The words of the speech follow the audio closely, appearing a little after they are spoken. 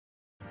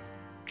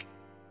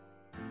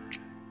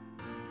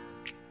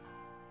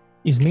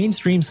Is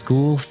mainstream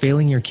school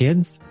failing your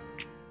kids?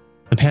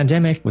 The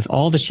pandemic, with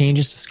all the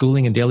changes to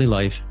schooling and daily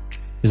life,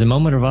 is a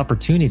moment of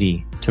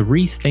opportunity to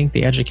rethink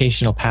the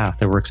educational path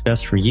that works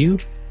best for you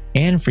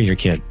and for your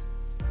kids.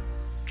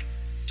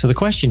 So the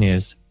question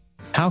is,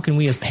 how can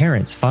we as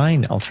parents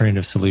find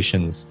alternative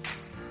solutions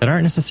that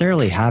aren't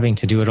necessarily having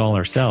to do it all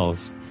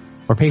ourselves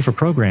or pay for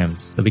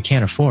programs that we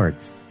can't afford?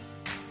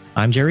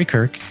 I'm Jerry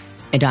Kirk.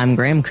 And I'm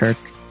Graham Kirk.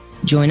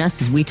 Join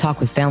us as we talk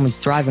with families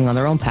thriving on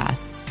their own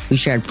path. We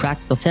shared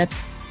practical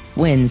tips,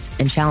 wins,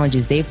 and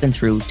challenges they've been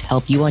through to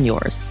help you on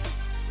yours.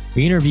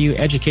 We interview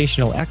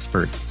educational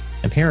experts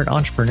and parent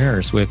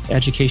entrepreneurs with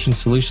education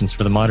solutions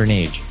for the modern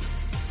age,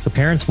 so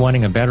parents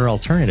wanting a better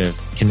alternative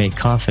can make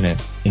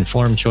confident,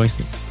 informed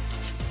choices.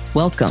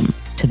 Welcome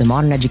to the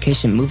Modern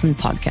Education Movement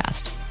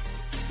Podcast.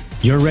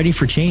 You're ready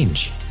for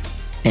change.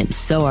 And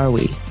so are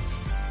we.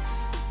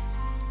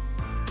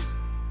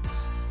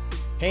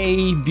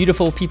 Hey,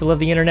 beautiful people of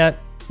the internet.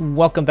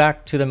 Welcome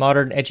back to the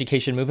Modern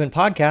Education Movement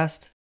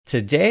Podcast.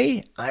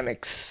 Today, I'm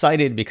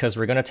excited because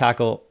we're going to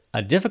tackle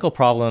a difficult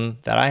problem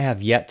that I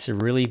have yet to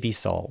really be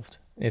solved.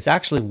 It's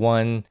actually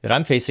one that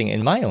I'm facing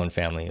in my own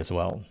family as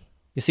well.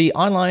 You see,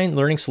 online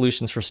learning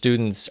solutions for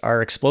students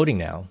are exploding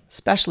now,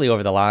 especially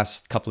over the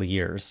last couple of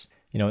years.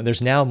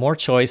 There's now more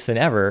choice than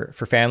ever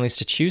for families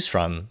to choose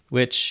from,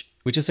 which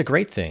is a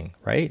great thing,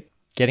 right?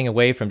 Getting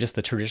away from just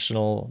the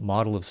traditional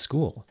model of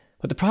school.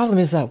 But the problem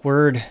is that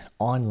word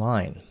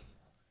online.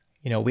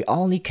 We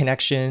all need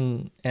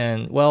connection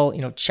and,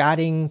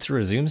 chatting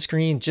through a Zoom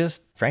screen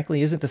just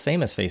frankly isn't the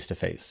same as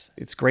face-to-face.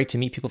 It's great to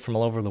meet people from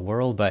all over the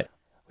world, but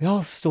we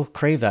all still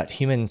crave that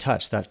human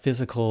touch, that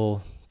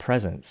physical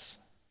presence.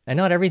 And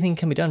not everything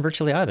can be done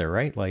virtually either,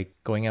 right? Like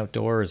going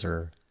outdoors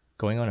or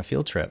going on a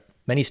field trip.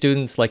 Many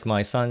students, like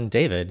my son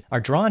David,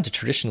 are drawn to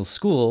traditional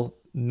school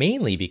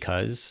mainly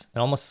because,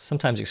 and almost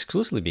sometimes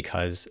exclusively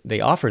because, they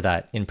offer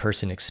that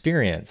in-person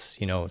experience,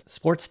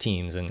 sports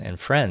teams and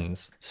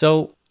friends.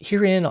 So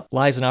herein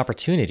lies an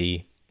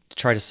opportunity to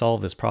try to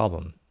solve this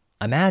problem.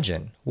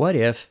 Imagine, what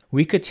if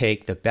we could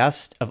take the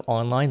best of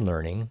online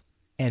learning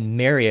and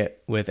marry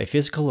it with a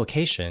physical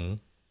location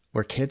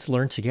where kids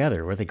learn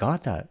together, where they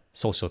got that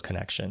social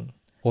connection?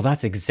 Well,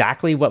 that's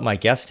exactly what my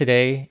guest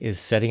today is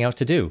setting out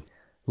to do.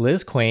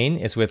 Liz Quain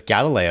is with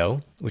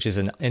Galileo, which is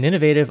an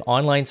innovative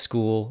online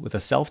school with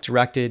a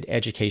self-directed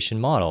education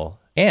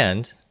model.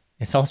 And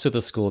it's also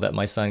the school that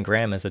my son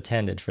Graham has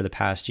attended for the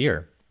past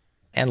year.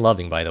 And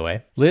loving, by the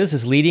way. Liz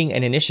is leading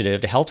an initiative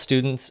to help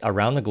students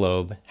around the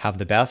globe have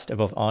the best of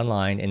both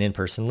online and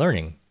in-person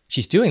learning.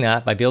 She's doing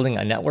that by building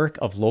a network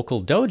of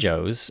local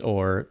dojos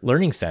or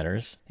learning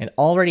centers and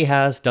already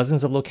has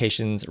dozens of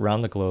locations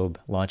around the globe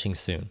launching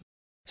soon.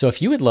 So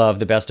if you would love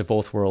the best of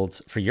both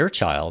worlds for your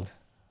child,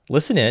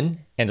 listen in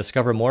and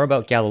discover more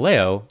about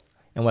Galileo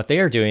and what they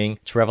are doing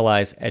to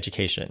revitalize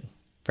education.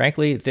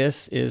 Frankly,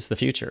 this is the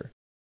future.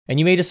 And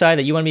you may decide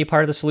that you want to be a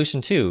part of the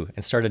solution too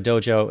and start a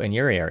dojo in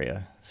your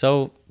area.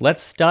 So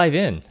let's dive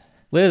in.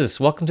 Liz,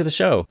 welcome to the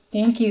show.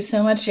 Thank you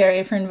so much,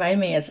 Jerry, for inviting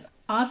me. It's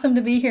awesome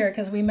to be here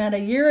because we met a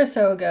year or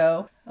so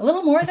ago. A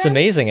little more than. It's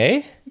amazing,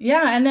 eh?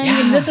 Yeah, and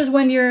then this is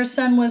when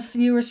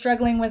you were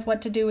struggling with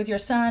what to do with your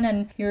son,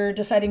 and you're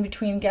deciding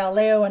between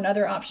Galileo and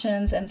other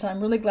options, and so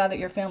I'm really glad that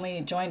your family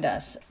joined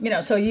us.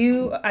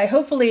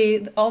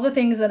 Hopefully all the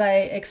things that I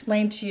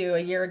explained to you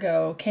a year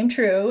ago came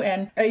true,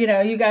 and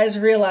you guys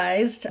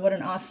realized what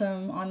an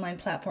awesome online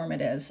platform it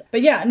is.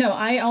 But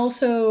I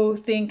also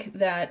think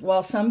that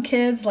while some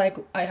kids, like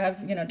I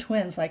have,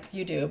 twins like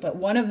you do, but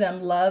one of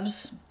them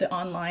loves the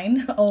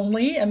online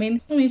only.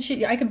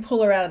 I could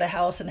pull her out of the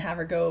house and have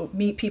her go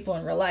meet people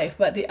in real life.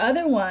 But the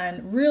other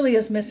one really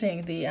is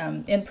missing the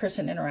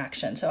in-person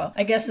interaction. So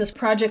I guess this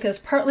project is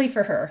partly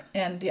for her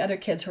and the other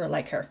kids who are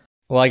like her.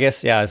 Well, I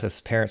guess,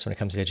 as parents, when it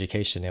comes to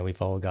education,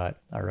 we've all got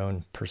our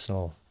own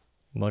personal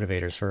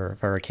motivators for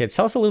our kids.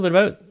 Tell us a little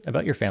bit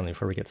about your family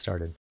before we get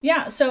started.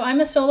 Yeah, so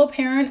I'm a solo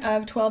parent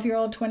of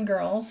 12-year-old twin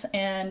girls,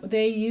 and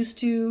they used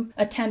to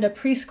attend a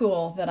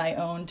preschool that I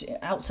owned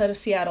outside of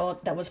Seattle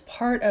that was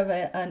part of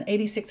an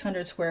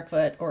 8,600 square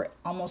foot or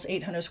almost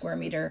 800 square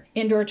meter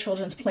indoor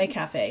children's play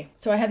cafe.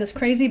 So I had this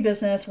crazy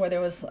business where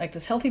there was like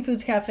this healthy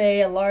foods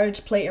cafe, a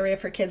large play area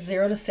for kids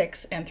 0 to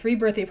 6, and 3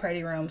 birthday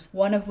party rooms,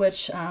 one of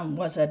which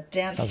was a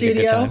dance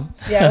studio. Like a good time.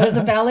 Yeah, it was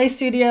a ballet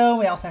studio.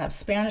 We also have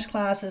Spanish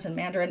classes and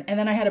Mandarin, and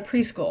then I had a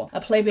preschool,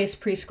 a play-based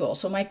preschool.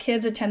 So my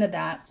kids attended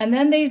that. And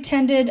then they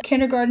attended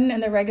kindergarten in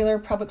the regular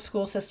public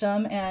school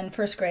system and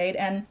first grade.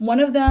 And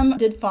one of them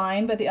did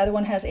fine, but the other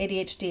one has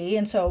ADHD.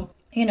 And so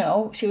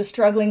she was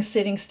struggling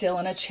sitting still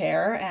in a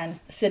chair and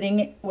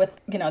sitting with,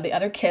 the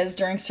other kids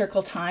during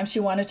circle time.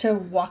 She wanted to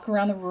walk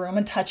around the room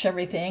and touch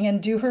everything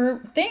and do her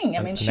thing.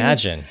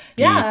 Imagine,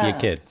 be a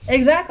kid.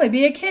 Exactly,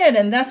 be a kid.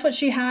 And that's what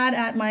she had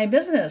at my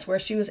business, where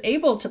she was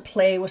able to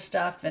play with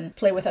stuff and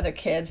play with other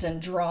kids and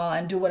draw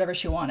and do whatever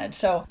she wanted.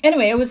 So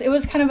anyway, it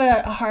was kind of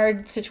a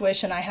hard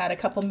situation. I had a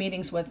couple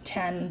meetings with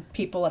 10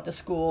 people at the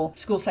school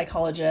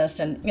psychologist,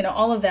 and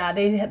all of that.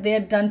 They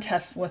had done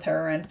tests with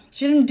her, and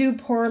she didn't do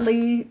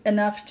poorly enough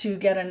enough to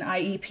get an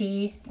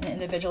IEP, an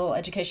individual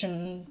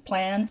education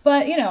plan.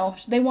 But,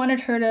 they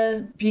wanted her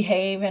to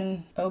behave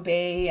and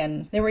obey.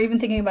 And they were even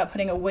thinking about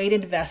putting a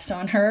weighted vest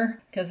on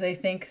her because they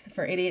think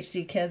for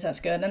ADHD kids, that's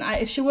good.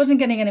 And she wasn't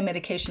getting any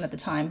medication at the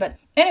time. But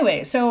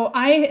anyway, so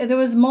there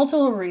was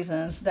multiple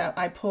reasons that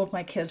I pulled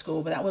my kids'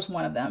 school, but that was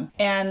one of them.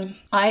 And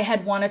I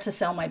had wanted to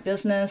sell my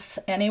business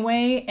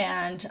anyway,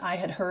 and I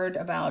had heard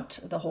about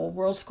the whole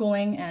world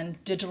schooling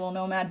and digital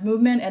nomad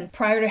movement. And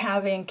prior to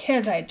having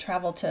kids, I had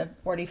traveled to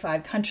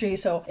 45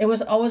 countries. So it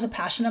was always a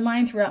passion of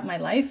mine throughout my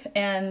life.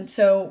 And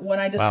so when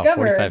I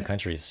discovered... Wow, 45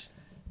 countries.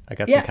 I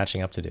got some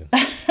catching up to do.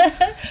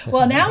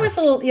 Well, now it's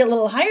a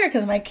little higher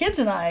because my kids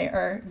and I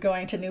are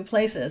going to new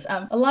places.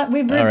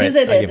 We've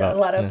revisited a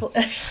lot of...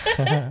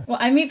 Well,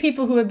 I meet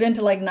people who have been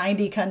to like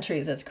 90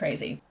 countries. It's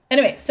crazy.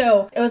 Anyway,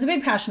 so it was a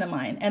big passion of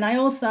mine. And I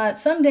always thought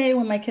someday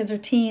when my kids are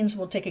teens,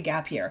 we'll take a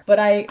gap year. But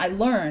I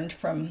learned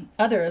from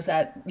others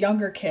that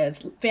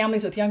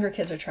families with younger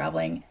kids are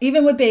traveling,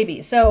 even with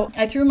babies. So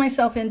I threw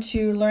myself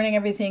into learning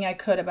everything I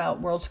could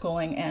about world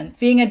schooling and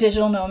being a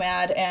digital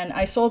nomad. And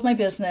I sold my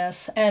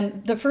business.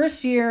 And the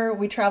first year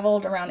we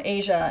traveled around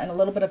Asia and a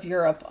little bit of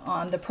Europe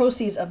on the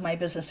proceeds of my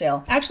business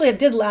sale. Actually, it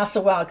did last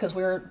a while because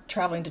we were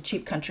traveling to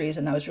cheap countries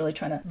and I was really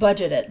trying to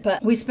budget it.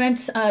 But we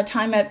spent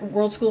time at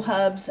World School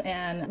Hubs,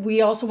 and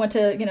we also went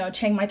to,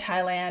 Chiang Mai,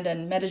 Thailand,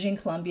 and Medellin,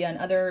 Colombia, and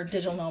other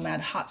digital nomad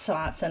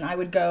hotspots. And I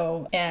would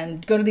go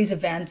to these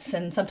events,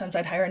 and sometimes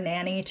I'd hire a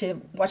nanny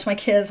to watch my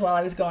kids while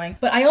I was going.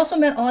 But I also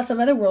met lots of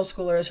other world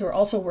schoolers who are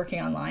also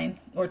working online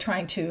or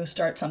trying to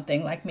start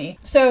something like me.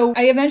 So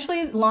I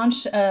eventually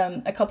launched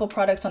a couple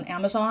products on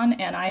Amazon,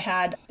 and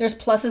there's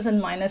pluses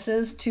and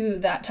minuses to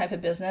that type of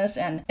business.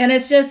 And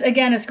it's just,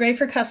 again, it's great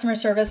for customer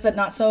service, but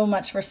not so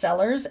much for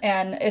sellers.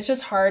 And it's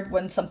just hard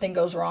when something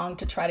goes wrong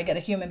to try to get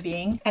a human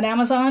being at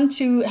Amazon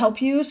to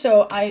help you.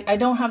 So I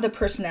don't have the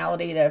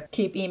personality to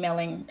keep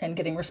emailing and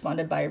getting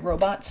responded by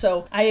robots.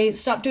 So I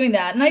stopped doing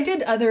that. And I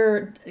did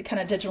other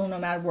kind of digital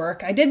nomad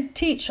work. I did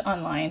teach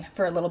online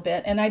for a little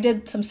bit, and I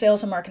did some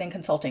sales and marketing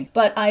consulting.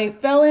 But I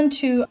fell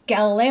into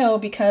Galileo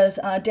because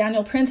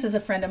Daniel Prince is a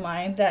friend of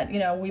mine that,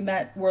 we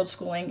met World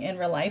Schooling in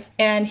real life.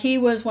 And he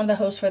was one of the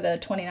hosts for the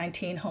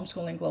 2019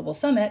 Homeschooling Global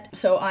Summit.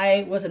 So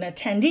I was an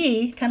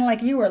attendee, kind of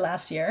like you were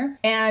last year.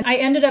 And I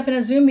ended up in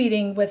a Zoom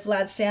meeting with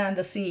Vlad Stan,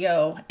 the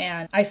CEO.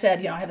 And I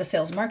said, I have a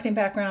sales and marketing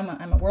background.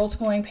 I'm a world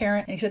schooling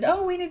parent. And he said,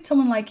 we need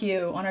someone like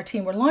you on our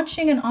team. We're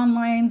launching an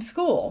online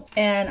school.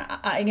 And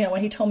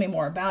when he told me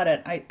more about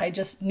it, I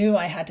just knew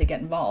I had to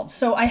get involved.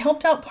 So I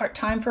helped out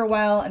part-time for a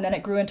while, and then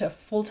it grew into a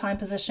full-time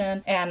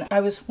position. And I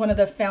was one of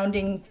the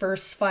founding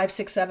first 5,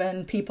 6,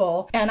 7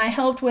 people. And I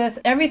helped with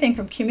everything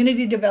from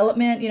community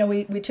development.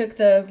 We took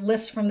the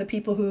list from the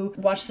people who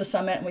watched the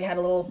summit, and we had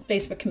a little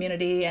Facebook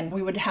community, and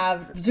we would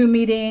have Zoom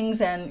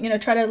meetings and,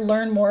 try to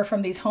learn more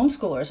from these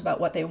homeschoolers about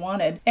what they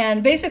wanted.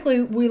 And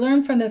basically, we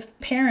learned from the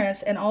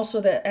parents and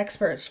also the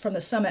experts from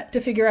the summit to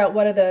figure out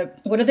what are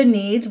the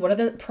needs, what are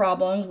the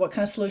problems, what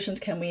kind of solutions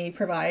can we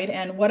provide,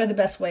 and what are the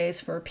best ways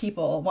for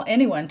people,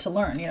 anyone to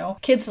learn,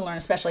 kids to learn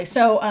especially.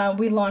 So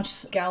we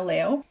launched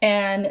Galileo,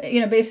 and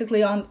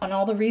basically on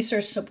all the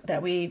research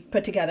that we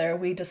put together,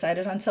 we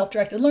decided on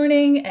self-directed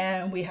learning,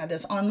 and we had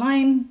this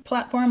online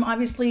platform,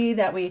 obviously,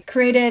 that we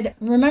created.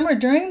 Remember,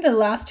 during the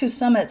last 2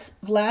 summits,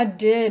 Vlad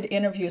did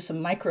interview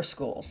some micro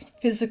schools,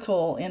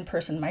 physical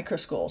in-person micro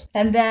schools.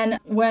 And then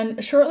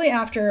shortly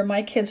after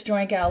my kids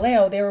joined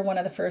Galileo, they were one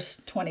of the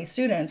first 20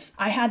 students.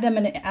 I had them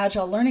in an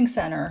Agile Learning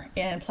Center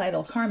in Playa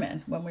del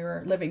Carmen when we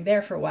were living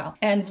there for a while.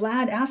 And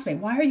Vlad asked me,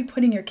 why are you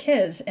putting your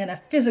kids in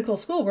a physical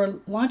school? We're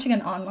launching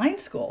an online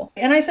school.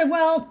 And I said,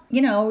 well,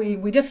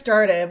 we just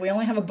started. We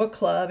only have a book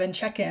club and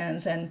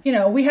check-ins, and,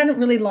 we hadn't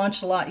really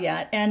launched a lot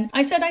yet. And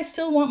I said, I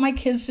still want my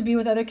kids to be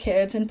with other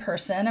kids in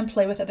person and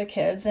play with other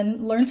kids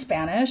and learn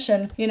Spanish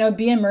and,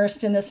 be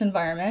immersed in this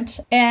environment.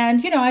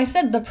 And, I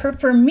said,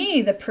 for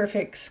me, the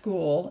perfect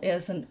school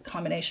is a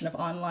combination of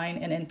online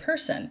and in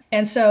person.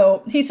 And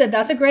so he said,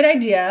 that's a great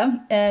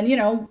idea. And,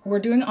 we're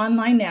doing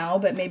online now,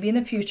 but maybe in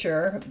the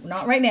future,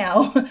 not right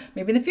now,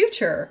 maybe in the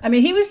future. I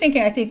mean, he was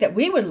thinking, I think, that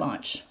we would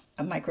launch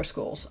micro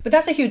schools, but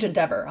that's a huge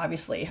endeavor,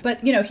 obviously. But,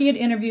 he had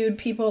interviewed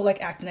people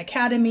like Acton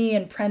Academy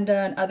and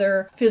Prenda and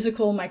other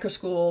physical micro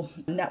school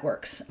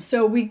networks.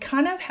 So we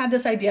kind of had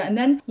this idea. And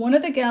then one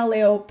of the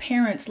Galileo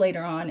parents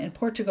later on in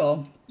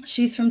Portugal,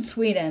 she's from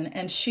Sweden,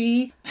 and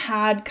she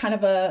had kind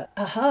of a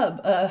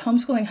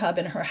homeschooling hub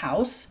in her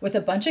house with a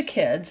bunch of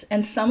kids,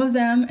 and some of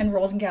them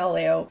enrolled in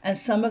Galileo and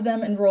some of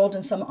them enrolled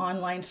in some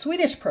online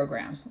Swedish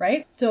program,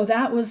 right? So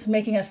that was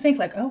making us think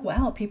like, oh,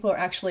 wow,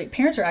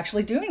 parents are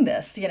actually doing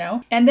this,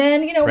 And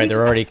then, right,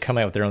 they're already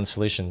coming out with their own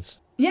solutions.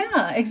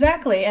 Yeah,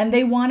 exactly. And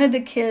they wanted the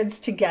kids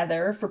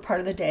together for part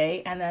of the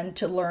day and then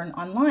to learn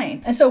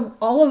online. And so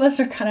all of us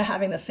are kind of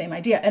having the same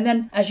idea. And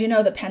then, as you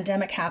know, the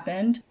pandemic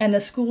happened and the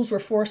schools were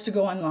forced to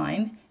go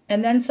online.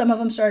 And then some of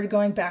them started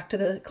going back to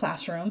the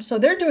classroom. So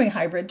they're doing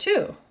hybrid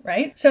too,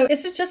 right? So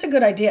it's just a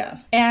good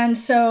idea. And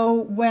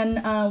so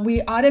when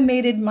we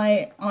automated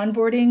my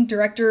onboarding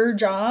director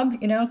job,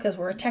 because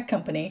we're a tech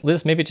company.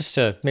 Liz, maybe just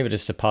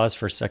to pause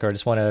for a second, I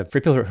just want to, for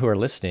people who are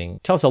listening,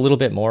 tell us a little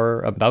bit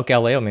more about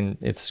Galileo. I mean,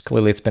 it's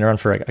been around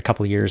for a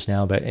couple of years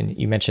now, and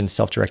you mentioned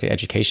self-directed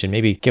education.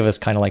 Maybe give us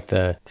kind of like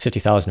the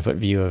 50,000 foot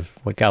view of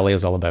what Galileo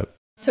is all about.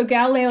 So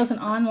Galileo is an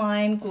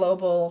online,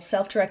 global,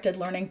 self-directed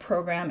learning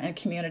program and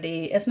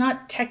community. It's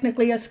not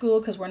technically a school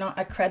because we're not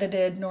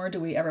accredited, nor do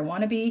we ever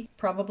want to be,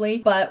 probably.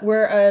 But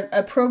we're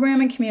a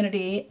program and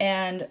community,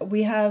 and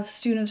we have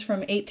students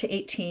from 8 to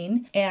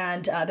 18,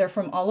 and they're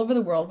from all over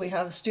the world. We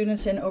have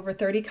students in over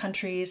 30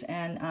 countries,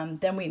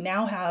 and then we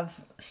now have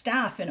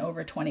staff in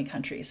over 20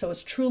 countries. So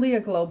it's truly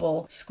a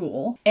global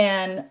school.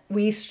 And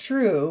we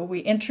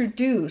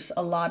introduce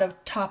a lot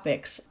of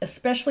topics,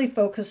 especially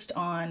focused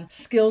on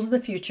skills of the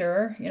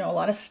future, a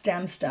lot of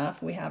STEM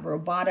stuff. We have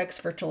robotics,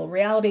 virtual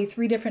reality,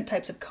 3 different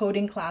types of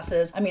coding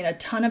classes. A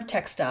ton of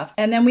tech stuff.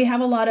 And then we have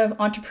a lot of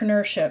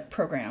entrepreneurship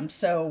programs.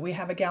 So we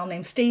have a gal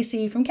named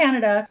Stacy from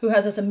Canada who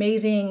has this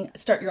amazing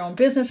Start Your Own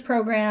Business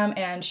program.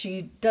 And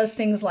she does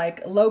things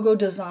like logo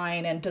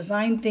design and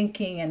design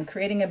thinking and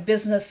creating a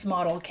business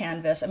model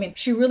canvas.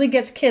 She really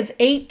gets kids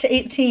 8 to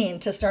 18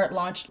 to start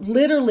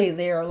literally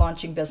they are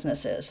launching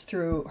businesses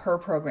through her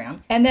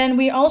program. And then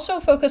we also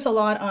focus a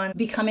lot on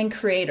becoming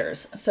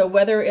creators. So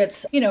whether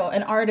it's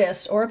an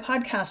artist or a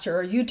podcaster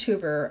or a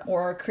YouTuber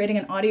or creating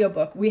an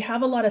audiobook, we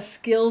have a lot of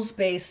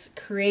skills-based,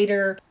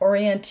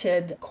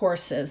 creator-oriented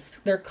courses,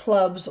 their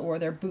clubs or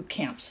their boot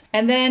camps.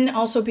 And then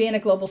also being a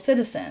global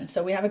citizen.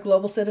 So we have a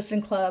global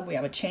citizen club, we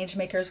have a change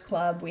makers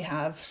club, we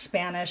have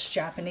Spanish,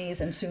 Japanese,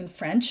 and soon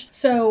French.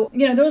 So,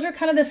 those are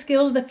kind of the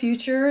skills of the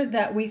future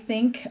that we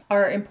think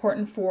are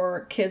important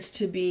for kids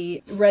to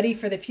be ready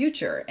for the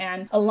future.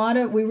 And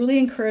we really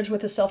encourage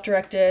with the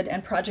self-directed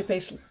and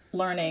project-based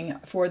learning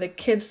for the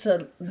kids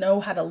to know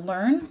how to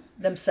learn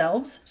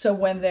themselves. So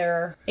when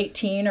they're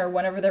 18 or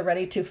whenever they're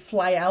ready to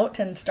fly out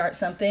and start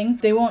something,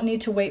 they won't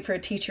need to wait for a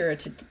teacher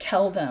to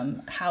tell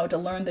them how to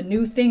learn the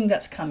new thing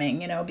that's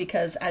coming,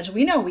 because as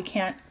we know, we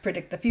can't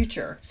predict the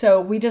future. So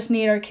we just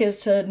need our kids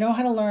to know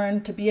how to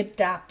learn, to be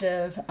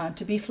adaptive,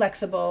 to be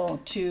flexible,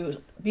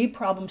 to be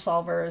problem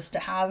solvers, to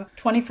have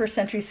 21st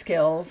century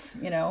skills,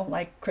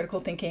 like critical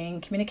thinking,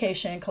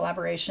 communication,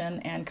 collaboration,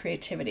 and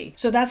creativity.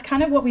 So that's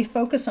kind of what we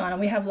focus on. And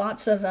we have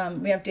lots of,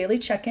 we have daily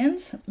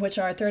check-ins, which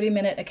are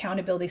 30-minute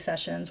accountability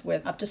sessions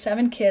with up to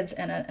 7 kids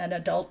and an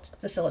adult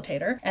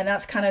facilitator. And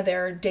that's kind of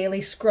their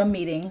daily scrum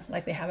meeting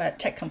like they have at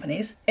tech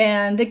companies.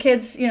 And the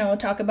kids,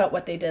 talk about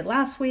what they did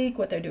last week,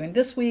 what they're doing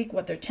this week,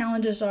 what their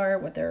challenges are,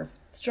 what their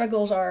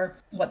struggles are,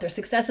 what their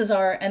successes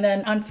are. And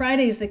then on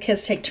Fridays, the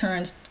kids take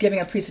turns giving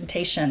a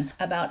presentation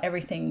about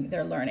everything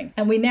they're learning.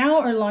 And we now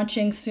are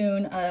launching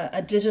soon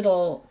a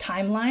digital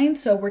timeline.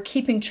 So we're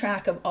keeping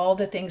track of all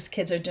the things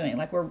kids are doing.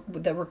 Like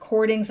the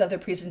recordings of their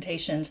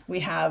presentations.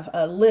 We have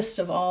a list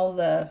of all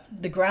the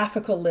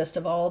graphical list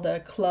of all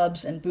the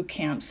clubs and boot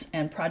camps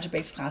and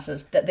project-based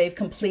classes that they've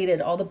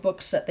completed, all the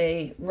books that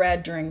they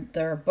read during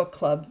their book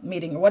club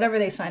meeting or whatever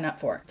they sign up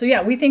for. So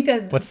yeah, we think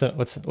that... What's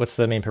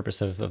the main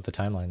purpose of the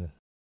timeline?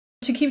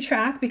 To keep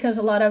track, because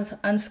a lot of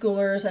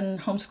unschoolers and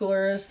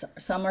homeschoolers,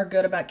 some are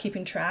good about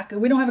keeping track.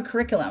 We don't have a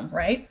curriculum,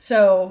 right?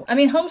 So,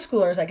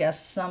 homeschoolers, I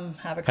guess, some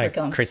have a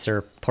curriculum. Creates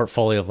their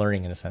portfolio of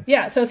learning in a sense.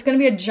 Yeah, so it's going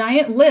to be a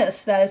giant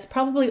list that is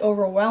probably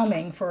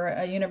overwhelming for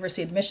a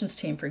university admissions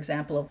team, for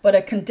example. But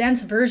a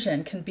condensed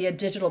version can be a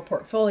digital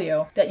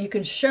portfolio that you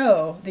can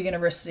show the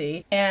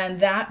university.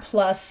 And that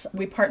plus,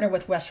 we partner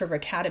with West River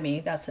Academy.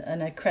 That's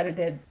an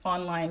accredited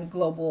online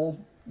global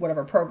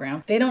whatever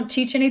program. They don't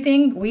teach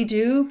anything, we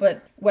do,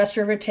 but West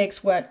River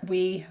takes what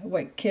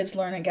kids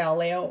learn in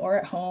Galileo or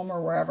at home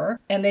or wherever,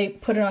 and they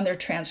put it on their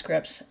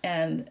transcripts,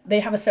 and they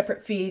have a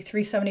separate fee,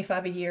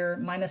 $375 a year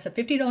minus a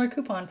 $50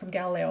 coupon from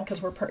Galileo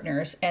because we're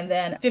partners, and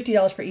then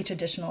 $50 for each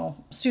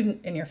additional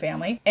student in your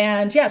family.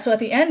 And yeah, so at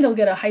the end, they'll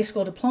get a high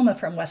school diploma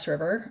from West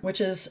River,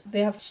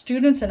 they have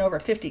students in over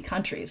 50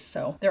 countries,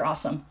 so they're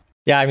awesome.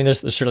 Yeah, there's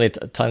certainly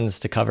tons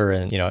to cover.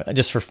 And,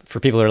 just for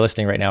people who are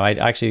listening right now, I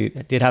actually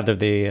did have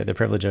the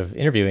privilege of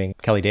interviewing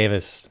Kelly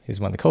Davis,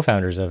 who's one of the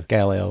co-founders of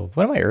Galileo.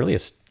 One of my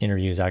earliest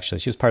interviews, actually.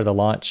 She was part of the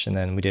launch, and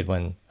then we did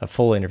a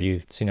full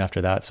interview soon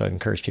after that. So I'd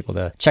encourage people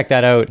to check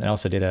that out. And I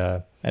also did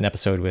an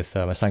episode with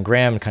my son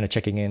Graham, kind of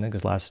checking in. I think it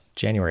was last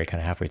January,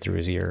 kind of halfway through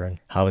his year, and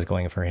how it was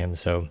going for him.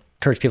 So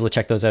encourage people to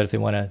check those out if they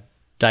want to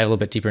dive a little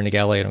bit deeper into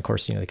Galileo. And of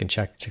course, they can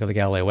check out the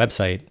Galileo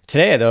website.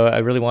 Today, though, I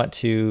really want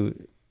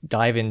to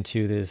dive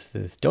into this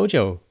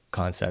dojo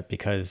concept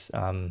because,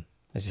 as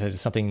you said,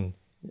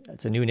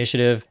 it's a new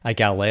initiative at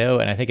Galileo,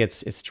 and I think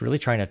it's really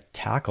trying to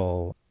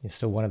tackle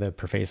still one of the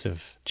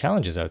pervasive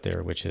challenges out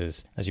there, which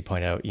is, as you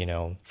point out,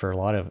 for a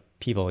lot of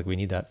people, we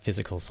need that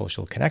physical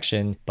social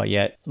connection, but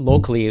yet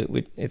locally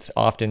it's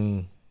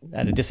often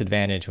at a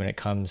disadvantage when it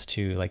comes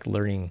to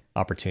learning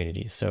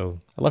opportunities. So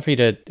I'd love for you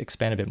to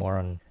expand a bit more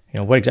on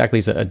what exactly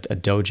is a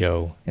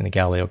dojo in the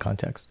Galileo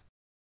context.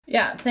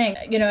 Yeah, thanks.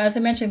 As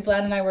I mentioned,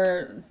 Vlad and I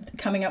were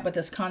coming up with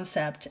this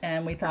concept,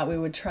 and we thought we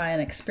would try an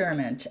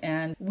experiment.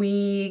 And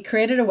we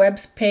created a web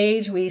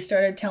page. We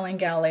started telling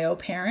Galileo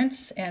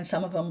parents, and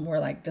some of them were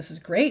like, this is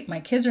great.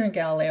 My kids are in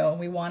Galileo and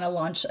we want to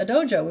launch a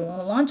dojo. We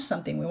want to launch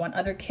something. We want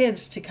other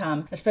kids to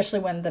come, especially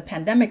when the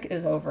pandemic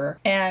is over.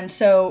 And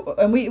so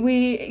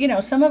we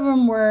some of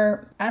them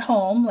were at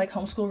home, like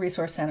homeschool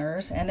resource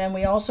centers. And then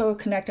we also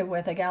connected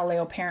with a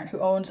Galileo parent who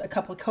owns a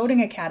couple of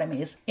coding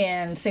academies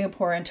in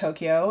Singapore and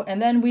Tokyo.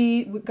 And then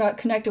we got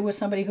connected with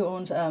somebody who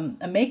owns a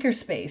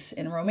makerspace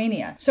in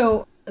Romania.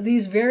 So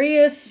these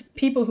various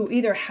people who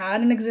either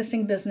had an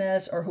existing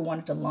business or who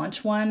wanted to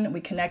launch one,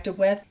 we connected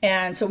with.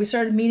 And so we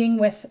started meeting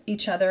with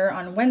each other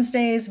on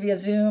Wednesdays via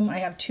Zoom. I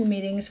have 2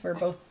 meetings for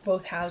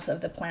both halves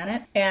of the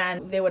planet.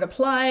 And they would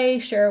apply,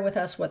 share with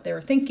us what they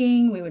were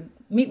thinking. We would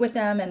meet with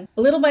them, and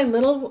little by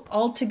little,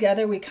 all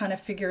together, we kind of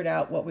figured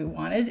out what we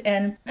wanted.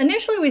 And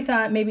initially we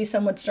thought maybe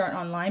some would start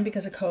online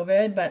because of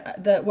COVID,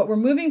 but what we're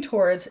moving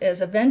towards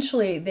is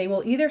eventually they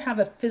will either have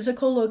a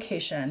physical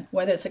location,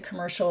 whether it's a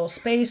commercial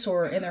space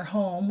or in their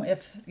home,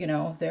 if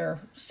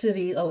their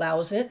city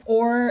allows it,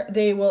 or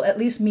they will at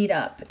least meet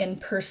up in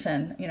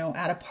person,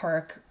 at a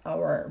park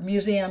or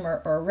museum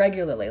or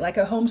regularly, like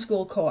a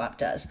homeschool co-op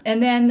does.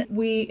 And then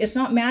it's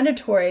not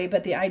mandatory,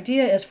 but the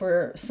idea is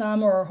for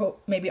some or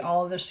maybe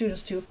all of the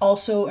students to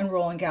also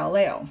enroll in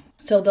Galileo.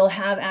 So they'll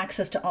have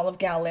access to all of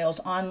Galileo's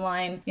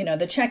online,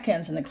 the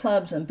check-ins and the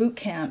clubs and boot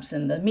camps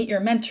and the meet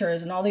your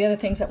mentors and all the other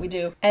things that we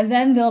do. And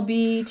then they'll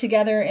be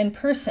together in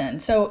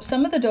person. So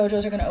some of the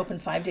dojos are going to open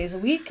 5 days a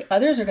week.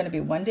 Others are going to be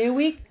 1 day a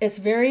week. It's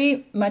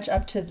very much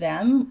up to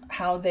them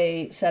how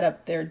they set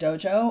up their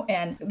dojo.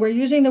 And we're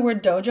using the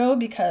word dojo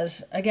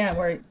because,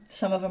 again,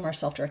 some of them are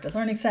self-directed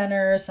learning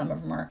centers, some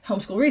of them are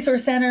homeschool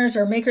resource centers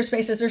or maker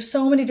spaces. There's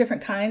so many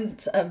different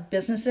kinds of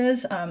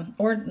businesses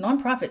or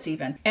nonprofits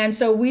even. And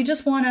so we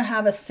just want to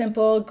have a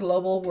simple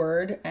global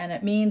word, and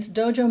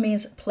dojo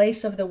means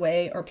place of the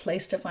way or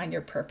place to find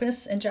your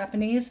purpose in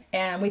Japanese.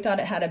 And we thought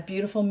it had a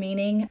beautiful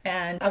meaning.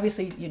 And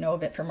obviously you know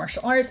of it for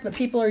martial arts, but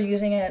people are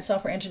using it.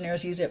 Software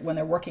engineers use it when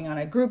they're working on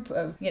a group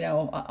of,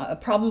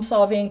 problem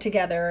solving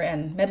together,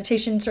 and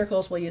meditation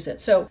circles will use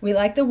it. So we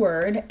like the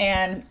word,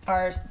 and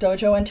our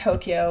dojo in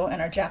Tokyo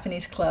and our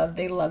Japanese club,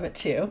 they love it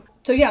too.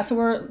 So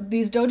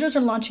these dojos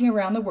are launching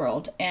around the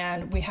world,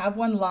 and we have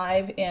one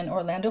live in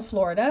Orlando,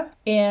 Florida,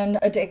 in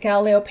a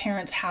Galileo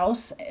parent's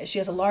house. She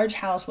has a large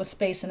house with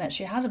space in it.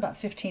 She has about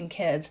 15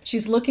 kids.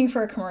 She's looking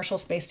for a commercial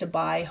space to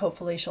buy.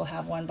 Hopefully she'll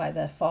have one by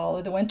the fall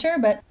or the winter,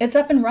 but it's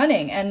up and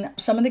running, and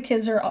some of the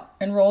kids are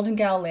enrolled in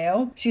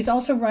Galileo. She's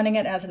also running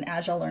it as an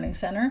agile learning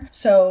center.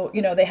 So,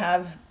 they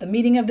have the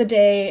meeting of the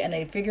day, and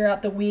they figure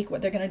out the week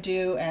what they're going to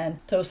do.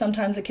 And so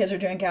sometimes the kids are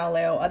doing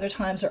Galileo. Other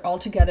times they're all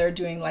together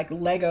doing like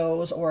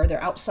Legos, or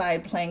they're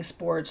outside playing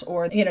sports,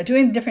 or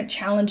doing different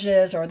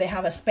challenges, or they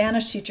have a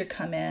Spanish teacher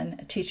come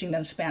in teaching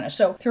them Spanish.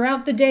 So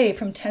throughout the day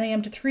from 10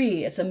 a.m. to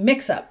 3, it's a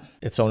mix-up.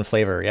 Its own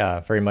flavor, yeah,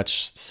 very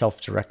much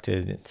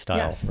self-directed style,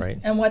 yes. Right?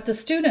 And what the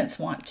students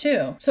want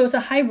too. So it's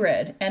a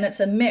hybrid and it's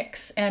a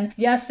mix. And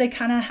yes, they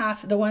kind of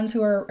have, the ones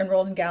who are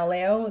enrolled in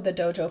Galileo, the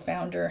dojo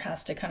founder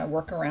has to kind of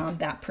work around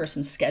that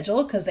person's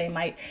schedule, because they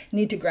might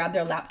need to grab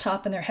their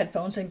laptop and their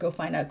headphones and go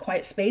find a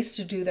quiet space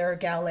to do their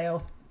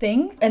Galileo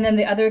thing. And then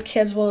the other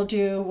kids will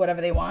do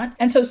whatever they want.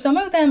 And so some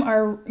of them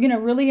are,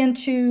 really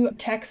into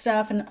tech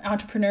stuff and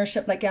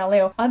entrepreneurship like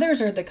Galileo.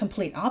 Others are the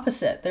complete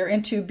opposite. They're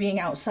into being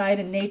outside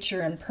in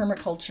nature and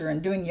permaculture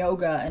and doing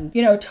yoga and,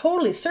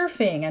 totally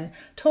surfing and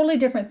totally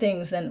different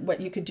things than what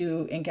you could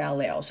do in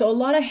Galileo. So a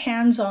lot of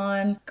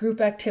hands-on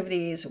group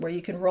activities where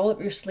you can roll up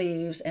your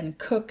sleeves and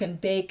cook and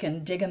bake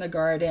and dig in the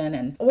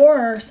garden.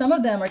 Or some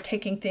of them are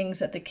taking things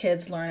that the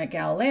kids learn at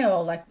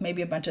Galileo, like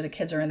maybe a bunch of the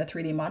kids are in the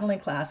 3D modeling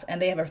class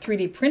and they have a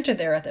 3D printer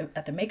there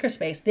at the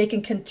makerspace. They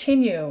can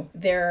continue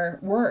their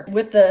work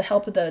with the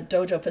help of the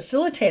dojo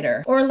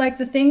facilitator, or like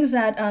the things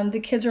that the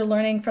kids are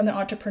learning from the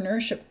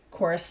entrepreneurship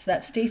course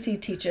that Stacy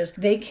teaches,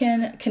 they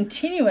can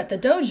continue at the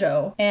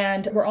dojo.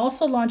 And we're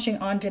also launching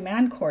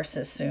on-demand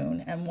courses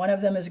soon. And one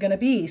of them is going to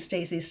be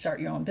Stacy's Start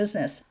Your Own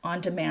Business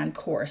on-demand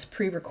course,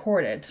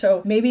 pre-recorded.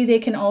 So maybe they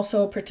can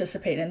also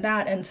participate in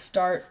that and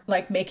start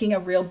like making a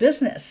real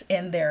business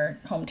in their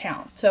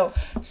hometown. So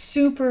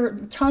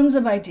tons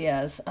of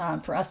ideas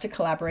for us to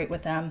collaborate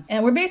with them.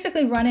 And we're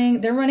basically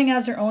they're running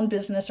as their own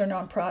business or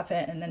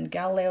nonprofit, and then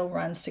Galileo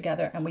runs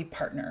together and we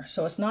partner.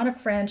 So it's not a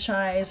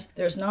franchise.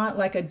 There's not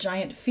like a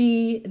giant fee.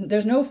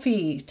 There's no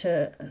fee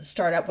to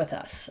start up with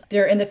us.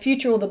 In the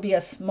future, there'll be a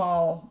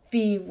small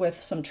fee with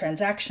some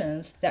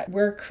transactions that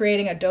we're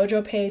creating a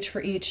dojo page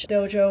for each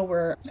dojo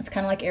where it's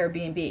kind of like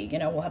Airbnb.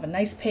 We'll have a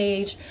nice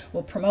page,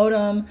 we'll promote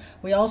them.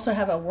 We also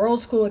have a World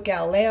School at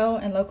Galileo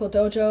and local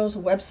dojos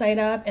website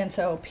up. And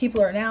so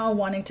people are now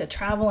wanting to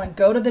travel and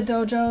go to the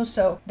dojo.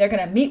 So they're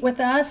going to meet with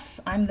us.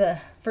 I'm the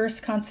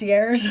first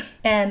concierge,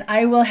 and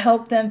I will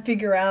help them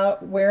figure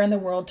out where in the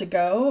world to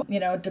go,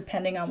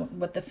 depending on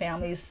what the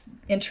family's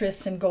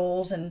interests and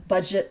goals and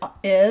budget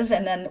is.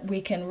 And then we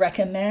can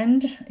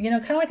recommend, kind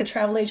of like a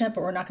travel agent agent,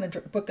 but we're not going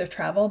to book their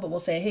travel, but we'll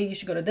say, hey, you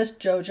should go to this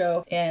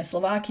dojo in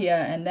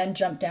Slovakia and then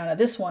jump down to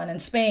this one in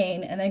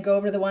Spain and then go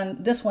over to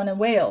this one in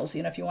Wales,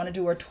 if you want to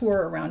do a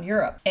tour around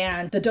Europe.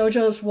 And the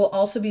dojos will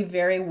also be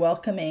very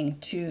welcoming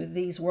to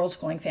these world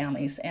schooling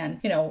families and,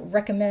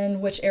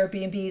 recommend which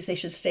Airbnbs they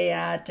should stay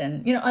at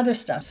and, other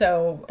stuff.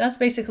 So that's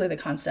basically the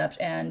concept.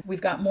 And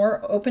we've got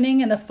more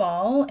opening in the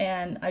fall,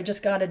 and I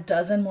just got a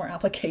dozen more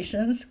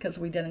applications because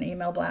we did an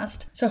email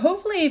blast. So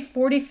hopefully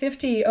 40,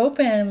 50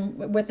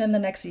 open within the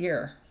next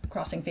year,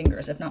 crossing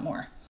fingers, if not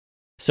more.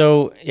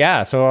 So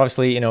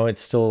obviously,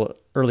 it's still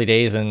early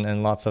days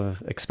and lots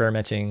of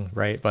experimenting,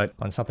 right? But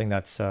on something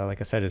that's,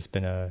 like I said, has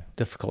been a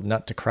difficult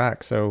nut to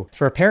crack. So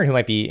for a parent who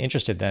might be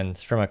interested then,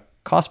 from a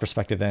cost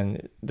perspective,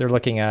 then they're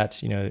looking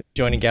at,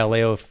 joining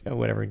Galileo,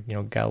 whatever,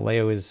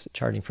 Galileo is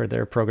charging for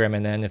their program.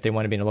 And then if they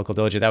want to be in a local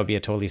dojo, that would be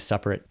a totally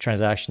separate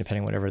transaction,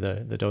 depending on whatever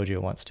the dojo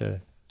wants to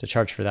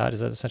charge for that.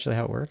 Is that essentially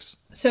how it works?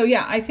 So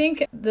yeah, I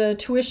think the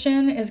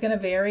tuition is going to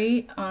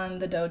vary on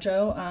the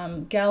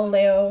dojo.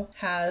 Galileo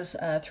has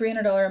a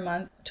 $300 a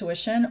month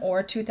tuition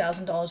or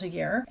 $2,000 a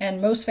year.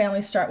 And most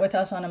families start with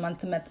us on a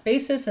month-to-month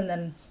basis, and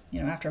then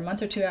after a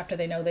month or two, after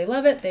they know they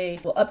love it, they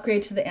will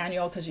upgrade to the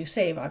annual because you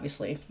save,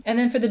 obviously. And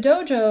then for the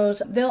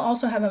dojos, they'll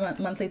also have a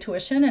monthly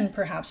tuition and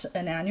perhaps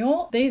an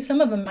annual.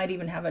 Some of them might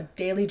even have a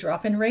daily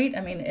drop-in rate.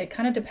 I mean, it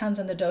kind of depends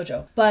on the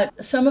dojo.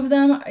 But some of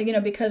them,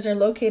 because they're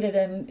located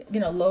in,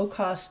 low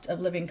cost of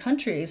living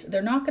countries,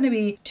 they're not going to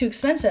be too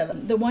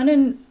expensive. The one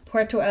in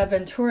Puerto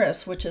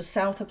Aventuras, which is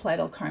south of Playa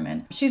del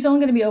Carmen. She's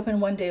only going to be open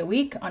one day a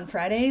week on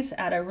Fridays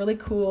at a really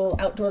cool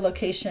outdoor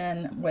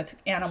location with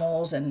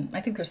animals, and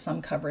I think there's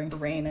some covering for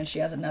rain, and she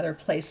has another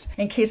place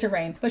in case of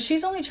rain. But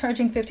she's only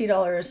charging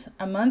 $50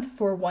 a month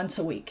for once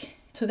a week.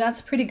 So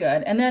that's pretty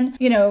good. And then,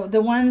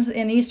 the ones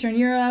in Eastern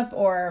Europe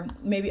or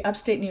maybe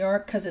upstate New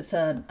York, because it's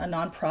a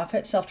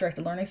nonprofit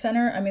self-directed learning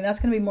center,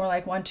 that's going to be more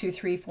like $100,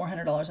 $200,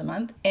 $400 a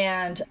month.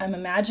 And I'm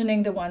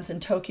imagining the ones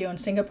in Tokyo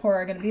and Singapore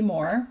are going to be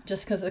more,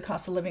 just because the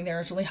cost of living there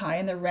is really high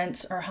and the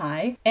rents are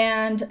high.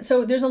 And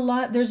so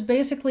there's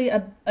basically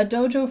a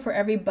dojo for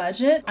every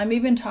budget. I'm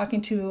even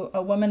talking to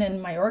a woman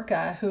in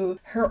Mallorca who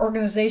her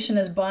organization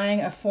is buying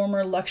a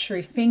former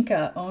luxury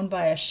finca owned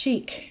by a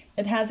sheik.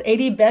 It has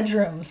 80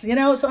 bedrooms,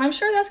 so I'm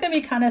sure that's going to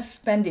be kind of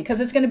spendy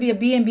because it's going to be a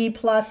B&B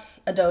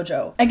plus a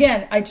dojo.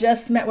 Again, I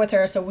just met with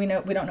her, so we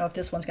don't know if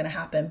this one's going to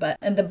happen,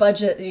 and the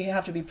budget, you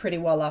have to be pretty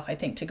well off, I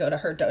think, to go to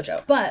her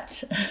dojo.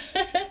 But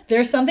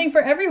there's something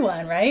for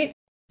everyone, right?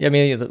 Yeah,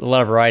 a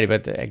lot of variety,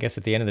 but I guess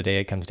at the end of the day,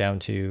 it comes down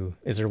to,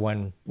 is there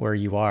one where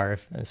you are?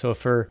 And so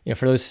for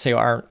those who say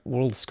aren't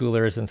world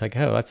schoolers and think,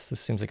 oh, this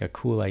seems like a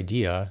cool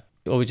idea,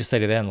 what would you say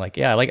to them? Like,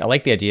 yeah, I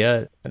like the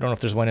idea. I don't know if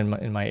there's one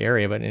in my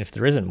area, but if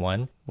there isn't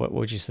one, what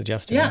would you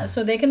suggest to them? Yeah,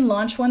 so they can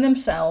launch one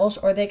themselves,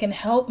 or they can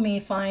help me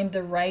find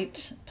the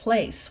right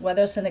place,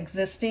 whether it's an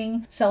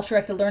existing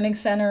self-directed learning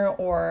center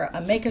or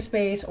a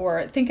makerspace,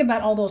 or think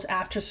about all those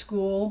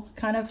after-school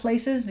kind of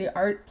places, the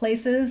art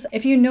places.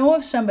 If you know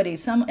of somebody,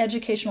 some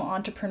educational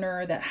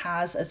entrepreneur that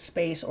has a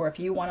space, or if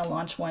you want to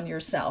launch one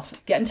yourself,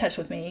 get in touch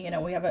with me.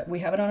 We have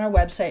it on our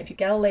website. If you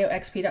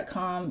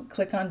GalileoXP.com,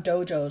 click on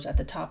dojos at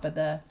the top of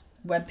the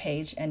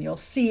webpage and you'll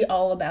see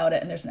all about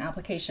it, and there's an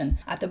application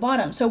at the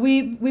bottom. So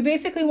we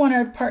basically want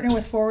to partner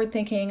with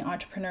forward-thinking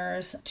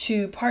entrepreneurs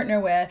to partner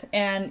with,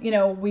 and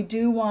we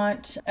do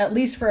want, at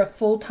least for a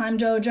full-time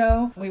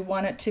dojo, we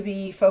want it to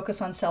be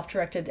focused on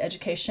self-directed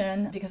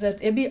education, because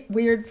it'd be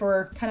weird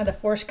for kind of the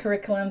forced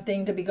curriculum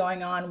thing to be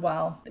going on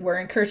while we're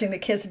encouraging the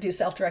kids to do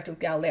self-directed with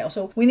Galileo.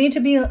 So we need to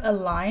be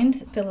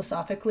aligned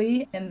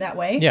philosophically in that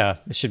way. Yeah,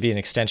 it should be an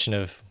extension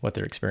of what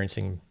they're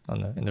experiencing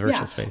in the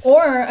virtual space.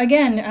 Or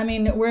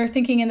again, we're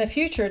thinking in the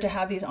future to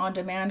have these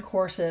on-demand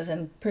courses,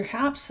 and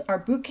perhaps our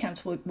boot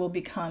camps will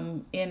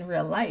become in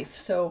real life.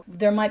 So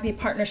there might be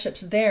partnerships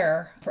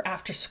there for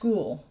after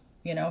school,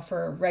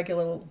 for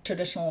regular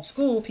traditional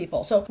school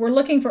people. So we're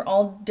looking for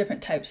all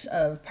different types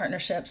of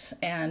partnerships.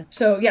 And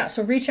so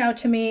reach out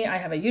to me. I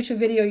have a YouTube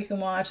video you can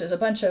watch. There's a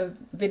bunch of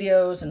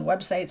videos and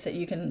websites that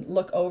you can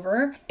look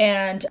over.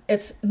 And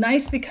it's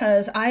nice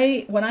because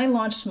when I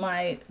launched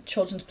my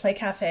Children's Play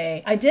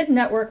Cafe, I did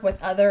network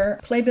with other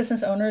play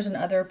business owners in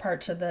other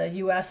parts of the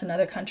US and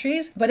other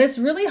countries, but it's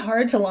really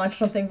hard to launch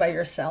something by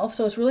yourself.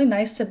 So it's really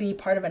nice to be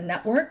part of a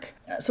network.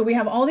 So we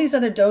have all these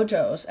other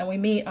dojos, and we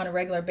meet on a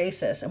regular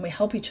basis, and we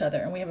help each other,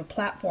 and we have a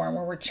platform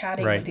where we're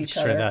chatting with each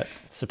other. That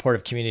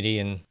supportive community,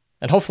 and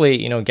hopefully,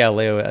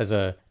 Galileo as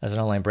an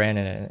online brand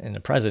and a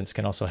presence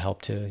can also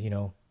help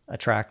to,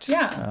 attract.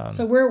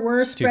 So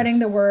we're spreading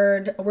the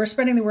word. We're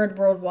spreading the word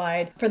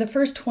worldwide. For the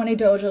first 20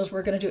 dojos,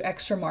 we're going to do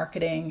extra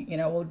marketing.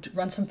 We'll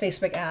run some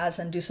Facebook ads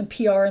and do some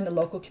PR in the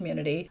local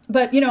community.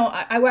 But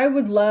I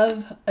would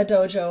love a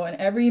dojo in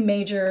every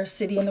major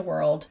city in the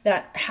world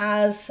that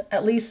has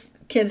at least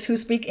kids who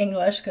speak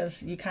English,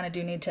 because you kind of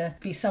do need to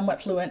be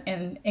somewhat fluent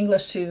in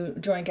English to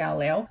join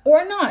Galileo,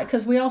 or not,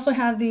 because we also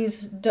have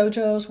these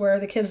dojos where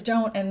the kids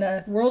don't, and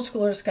the world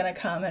schooler is going to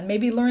come and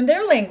maybe learn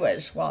their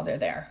language while they're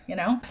there,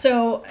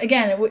 So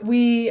again,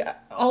 we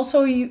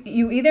also,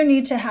 you either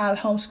need to have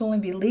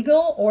homeschooling be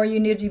legal, or you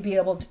need to be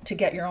able to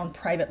get your own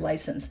private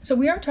license. So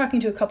we are talking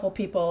to a couple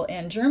people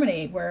in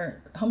Germany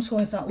where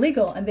homeschooling is not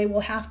legal, and they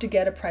will have to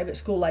get a private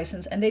school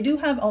license, and they do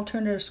have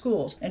alternative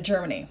schools in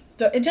Germany.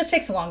 So it just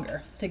takes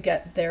longer to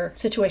get their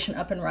situation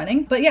up and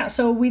running. But yeah,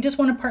 so we just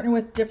want to partner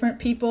with different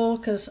people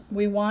because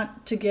we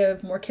want to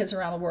give more kids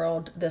around the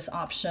world this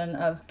option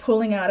of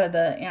pulling out of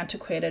the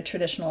antiquated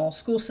traditional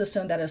school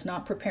system that is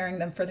not preparing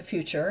them for the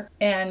future.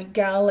 And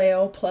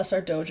Galileo plus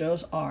our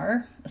dojos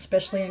are,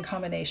 especially in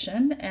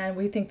combination. And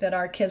we think that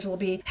our kids will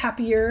be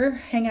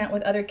happier hanging out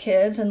with other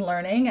kids and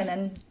learning, and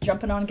then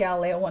jumping on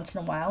Galileo once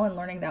in a while and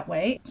learning that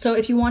way. So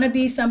if you want to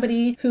be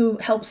somebody who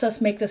helps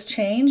us make this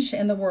change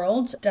in the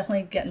world,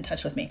 definitely get in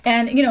touch with me.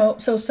 And,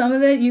 so some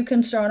of it you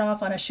can start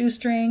off on a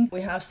shoestring.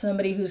 We have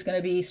somebody who's going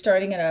to be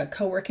starting in a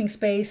co-working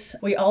space.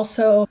 We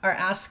also are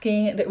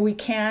asking that we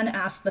can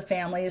ask the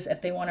families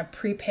if they want to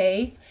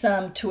prepay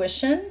some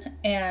tuition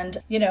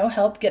and,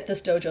 help get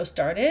this dojo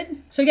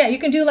started. So yeah, you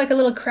can do like a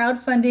little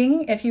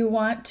crowdfunding if you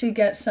want to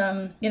get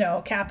some,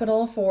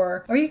 capital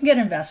for, or you can get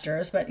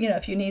investors, but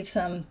if you need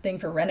something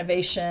for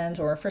renovations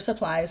or for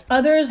supplies.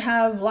 Others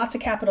have lots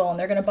of capital and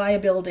they're going to buy a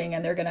building,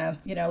 and they're going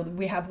to,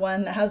 we have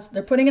one that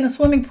they're putting in a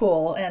swimming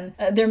pool, and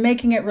they're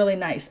making it really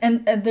nice.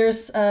 And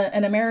there's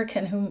an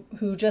American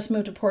who just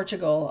moved to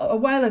Portugal a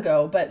while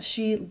ago, but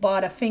she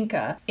bought a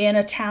finca in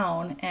a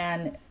town,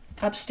 and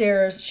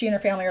upstairs, she and her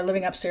family are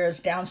living upstairs.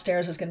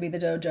 Downstairs is going to be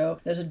the dojo.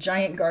 There's a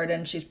giant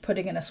garden. She's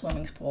putting in a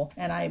swimming pool.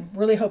 And I'm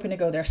really hoping to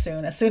go there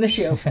soon as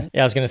she opens.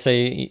 Yeah, I was going to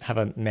say, have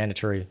a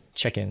mandatory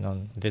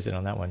visit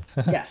on that one.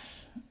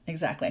 Yes,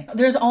 exactly.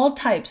 There's all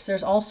types.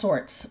 There's all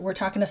sorts. We're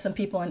talking to some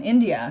people in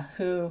India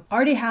who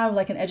already have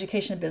like an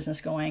education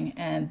business going,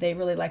 and they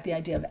really like the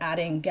idea of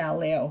adding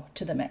Galileo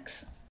to the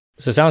mix.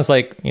 So it sounds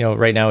like,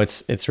 right now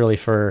it's really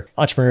for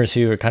entrepreneurs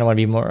who kind of want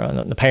to be more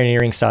on the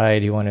pioneering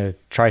side, who want to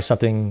try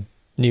something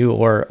new,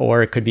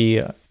 or it could be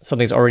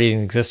something that's already in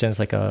existence,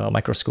 like a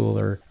micro school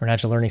or an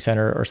agile learning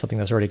center, or something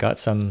that's already got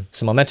some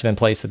momentum in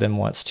place that then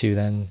wants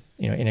to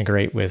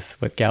integrate with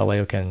what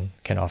Galileo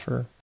can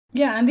offer.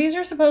 Yeah, and these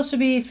are supposed to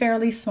be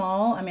fairly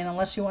small. I mean,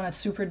 unless you want a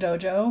super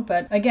dojo.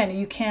 But again,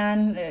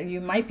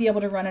 you might be able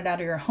to run it out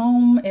of your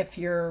home if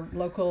your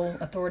local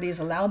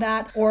authorities allow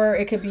that. Or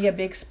it could be a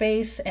big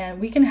space. And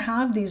we can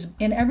have these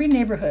in every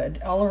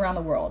neighborhood all around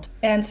the world.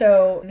 And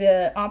so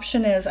the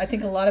option is, I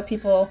think a lot of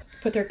people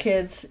put their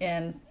kids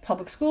in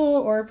public school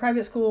or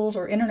private schools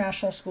or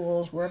international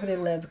schools, wherever they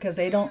live, because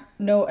they don't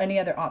know any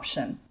other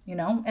option,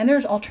 and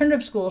there's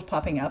alternative schools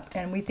popping up,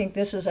 and we think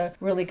this is a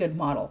really good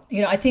model.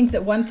 I think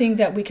that one thing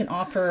that we can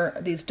offer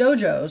these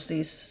dojos,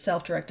 these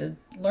self-directed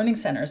learning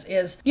centers,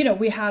 is,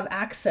 we have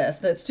access,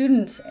 that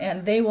students,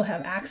 and they will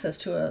have access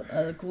to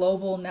a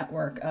global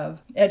network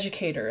of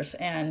educators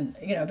and,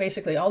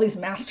 basically all these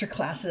master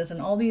classes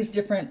and all these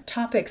different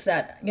topics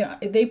that,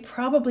 they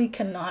probably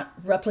cannot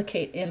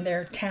replicate in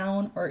their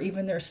town or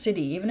even their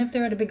city. Even if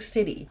they're at a big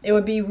city, it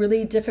would be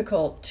really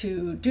difficult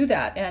to do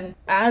that. And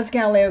as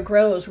Galileo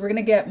grows, we're going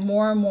to get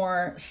more and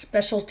more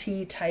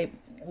specialty type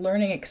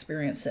learning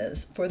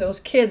experiences for those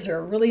kids who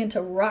are really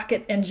into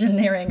rocket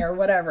engineering or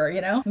whatever,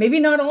 Maybe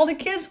not all the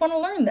kids want to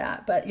learn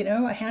that, but,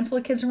 a handful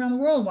of kids around the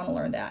world want to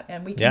learn that.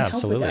 And we can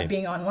help with that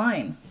being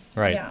online.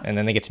 Right. Yeah. And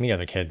then they get to meet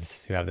other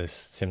kids who have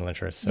this similar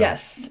interest. So.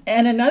 Yes.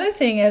 And another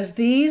thing is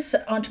these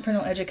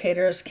entrepreneurial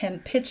educators can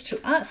pitch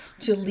to us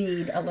to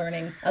lead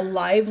a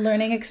live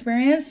learning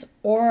experience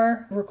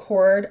or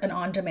record an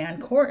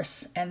on-demand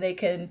course. And they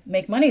can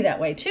make money that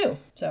way too.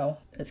 So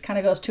it kind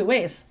of goes two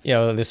ways.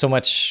 There's so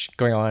much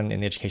going on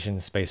in the education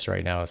space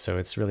right now. So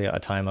it's really a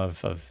time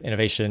of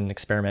innovation,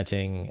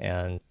 experimenting,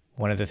 and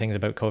one of the things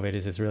about COVID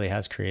is it really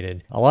has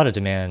created a lot of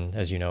demand,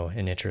 as you know,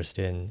 and interest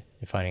in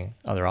finding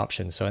other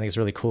options. So I think it's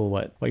really cool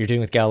what you're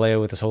doing with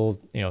Galileo, with this whole,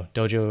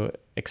 dojo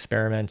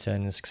experiment,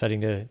 and it's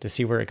exciting to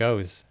see where it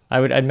goes.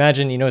 I'd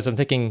imagine, as I'm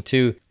thinking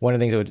too, one of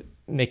the things that would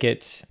make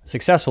it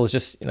successful is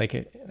just like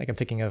I'm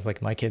thinking of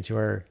like my kids who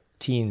are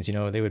teens,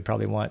 they would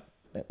probably want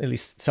at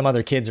least some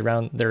other kids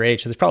around their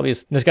age. So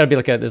there's got to be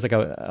there's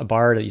a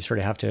bar that you sort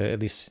of have to at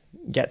least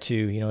get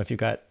to, if you've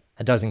got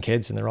a dozen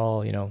kids and they're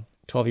all,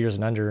 12 years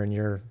and under and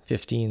you're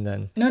 15,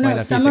 then no,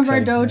 some of our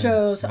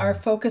dojos are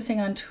focusing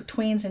on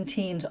tweens and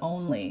teens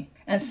only,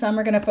 and some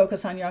are going to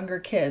focus on younger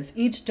kids.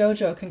 Each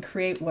dojo can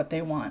create what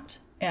they want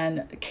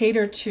and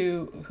cater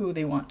to who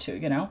they want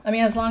to, I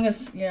mean, as long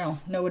as,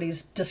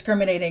 nobody's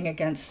discriminating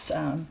against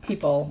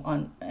people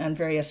on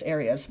various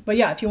areas. But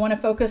yeah, if you want to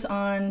focus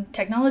on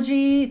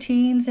technology,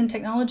 teens in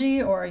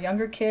technology, or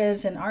younger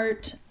kids in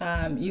art,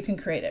 you can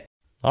create it.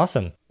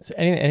 Awesome. So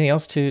anything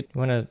else you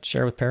want to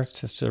share with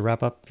parents just to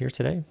wrap up here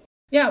today?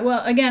 Yeah,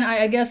 well, again,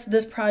 I guess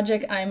this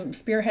project I'm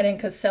spearheading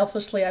because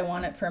selfishly I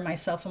want it for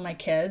myself and my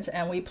kids.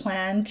 And we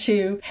plan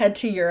to head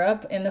to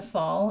Europe in the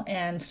fall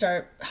and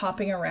start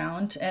hopping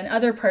around and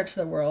other parts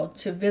of the world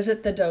to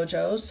visit the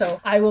dojos. So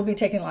I will be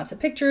taking lots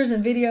of pictures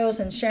and videos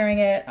and sharing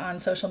it on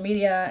social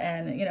media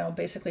and,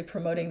 basically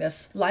promoting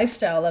this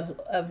lifestyle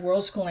of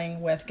world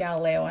schooling with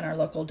Galileo and our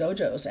local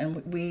dojos.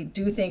 And we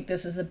do think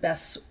this is the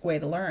best way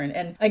to learn.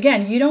 And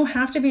again, you don't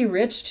have to be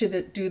rich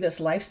to do this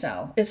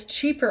lifestyle. It's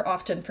cheaper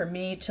often for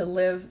me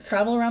to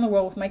travel around the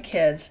world with my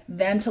kids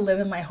than to live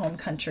in my home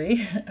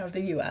country of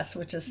the US,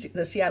 which is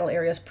the Seattle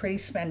area is pretty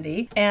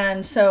spendy.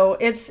 And so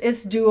it's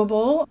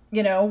doable,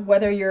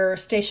 whether you're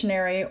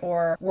stationary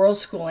or world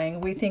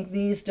schooling. We think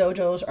these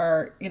dojos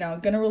are,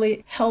 going to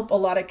really help a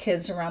lot of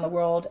kids around the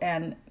world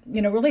and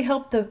really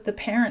help the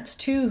parents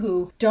too,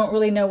 who don't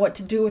really know what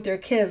to do with their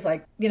kids.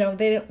 Like,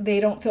 they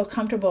don't feel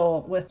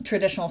comfortable with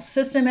traditional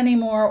system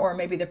anymore, or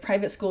maybe the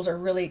private schools are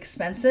really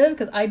expensive.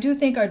 Because I do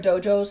think our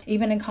dojos,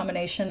 even in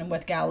combination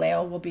with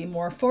Galileo, will be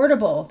more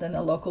affordable than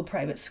the local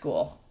private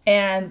school.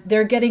 And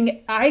they're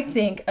getting, I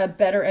think, a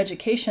better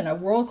education, a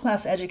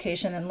world-class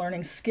education and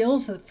learning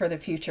skills for the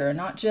future,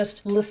 not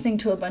just listening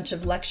to a bunch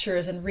of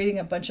lectures and reading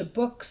a bunch of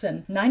books.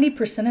 And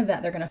 90% of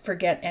that they're going to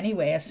forget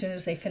anyway as soon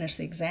as they finish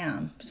the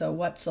exam. So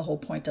what's the whole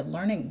point of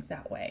learning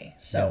that way?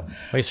 So yeah.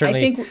 Well, you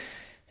certainly, I think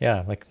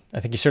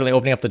you're certainly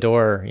opening up the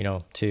door,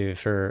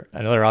 for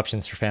another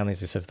options for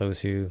families is if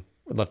those who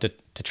would love to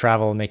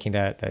travel, making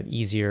that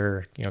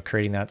easier,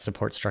 creating that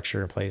support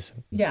structure in place.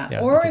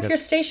 Yeah. Or if you're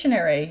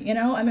stationary,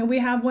 we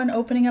have one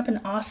opening up in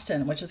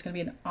Austin, which is going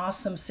to be an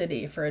awesome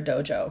city for a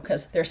dojo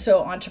because they're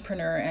so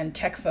entrepreneur and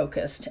tech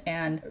focused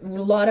and a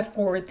lot of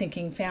forward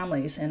thinking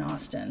families in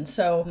Austin.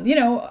 So,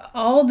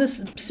 all the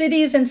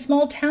cities and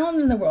small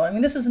towns in the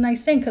world. This is a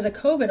nice thing because of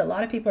COVID, a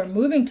lot of people are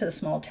moving to the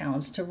small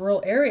towns, to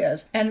rural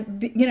areas. And,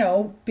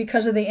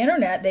 because of the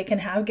internet, they can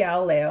have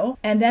Galileo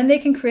and then they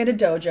can create a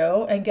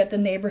dojo and get the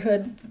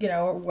neighborhood,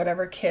 or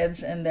whatever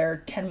kids in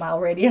their 10-mile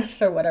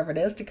radius or whatever it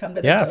is to come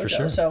to the dojo. For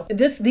sure. So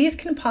these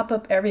can pop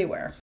up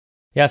everywhere.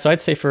 Yeah, so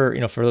I'd say for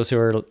those who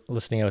are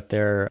listening out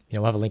there,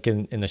 we'll have a link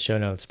in the show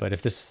notes. But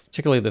if this,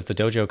 particularly if the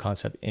dojo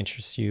concept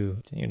interests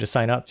you, just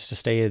sign up just to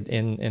stay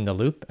in the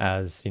loop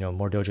as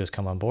more dojos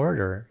come on board,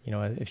 or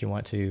if you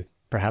want to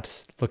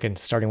perhaps look at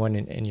starting one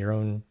in your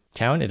own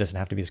town. It doesn't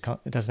have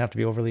to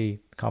be overly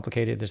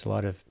complicated. There's a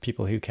lot of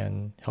people who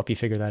can help you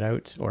figure that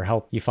out, or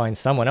help you find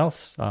someone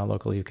else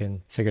locally who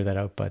can figure that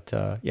out. But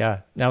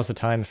now's the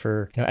time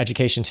for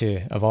education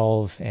to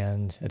evolve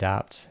and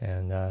adapt,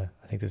 and I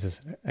think this is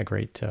a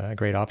great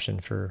option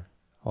for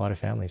a lot of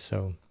families.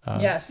 So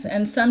yes,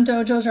 and some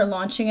dojos are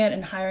launching it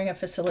and hiring a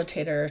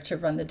facilitator to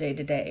run the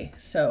day-to-day.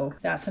 So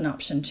that's an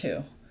option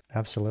too.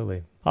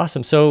 Absolutely.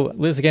 Awesome. So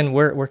Liz, again,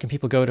 where can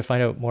people go to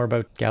find out more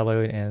about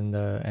Galileo and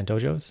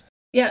dojos?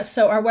 Yeah,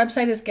 so our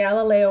website is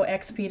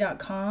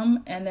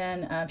galileoxp.com, and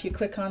then if you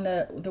click on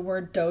the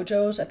word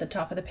dojos at the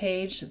top of the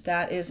page,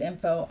 that is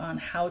info on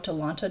how to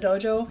launch a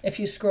dojo. If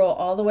you scroll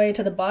all the way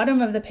to the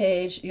bottom of the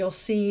page, you'll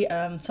see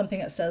something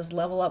that says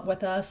Level Up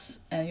with Us,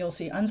 and you'll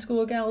see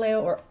Unschool with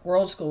Galileo or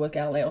World School with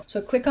Galileo. So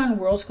click on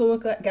World School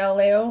with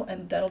Galileo,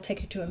 and that'll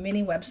take you to a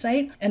mini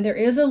website. And there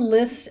is a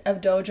list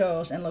of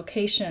dojos and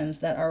locations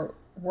that are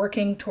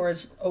working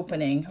towards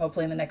opening,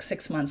 hopefully in the next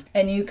 6 months.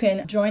 And you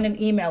can join an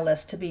email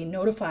list to be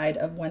notified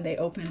of when they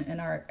open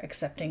and are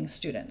accepting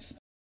students.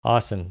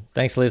 Awesome.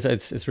 Thanks, Liz.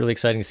 It's really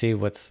exciting to see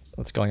what's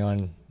going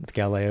on with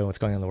Galileo, what's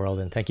going on in the world.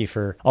 And thank you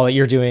for all that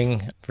you're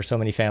doing for so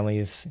many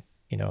families,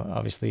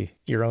 obviously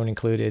your own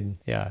included.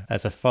 Yeah.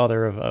 As a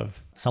father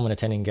of someone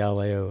attending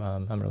Galileo,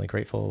 I'm really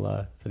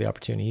grateful for the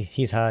opportunity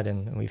he's had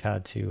and we've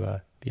had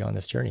to be on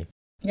this journey.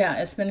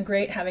 Yeah, it's been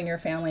great having your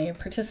family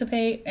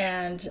participate,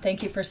 and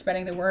thank you for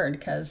spreading the word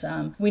because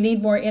we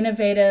need more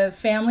innovative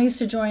families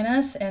to join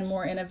us and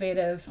more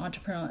innovative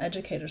entrepreneurial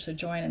educators to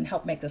join and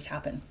help make this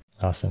happen.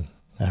 Awesome.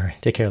 All right.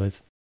 Take care,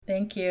 Liz.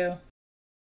 Thank you.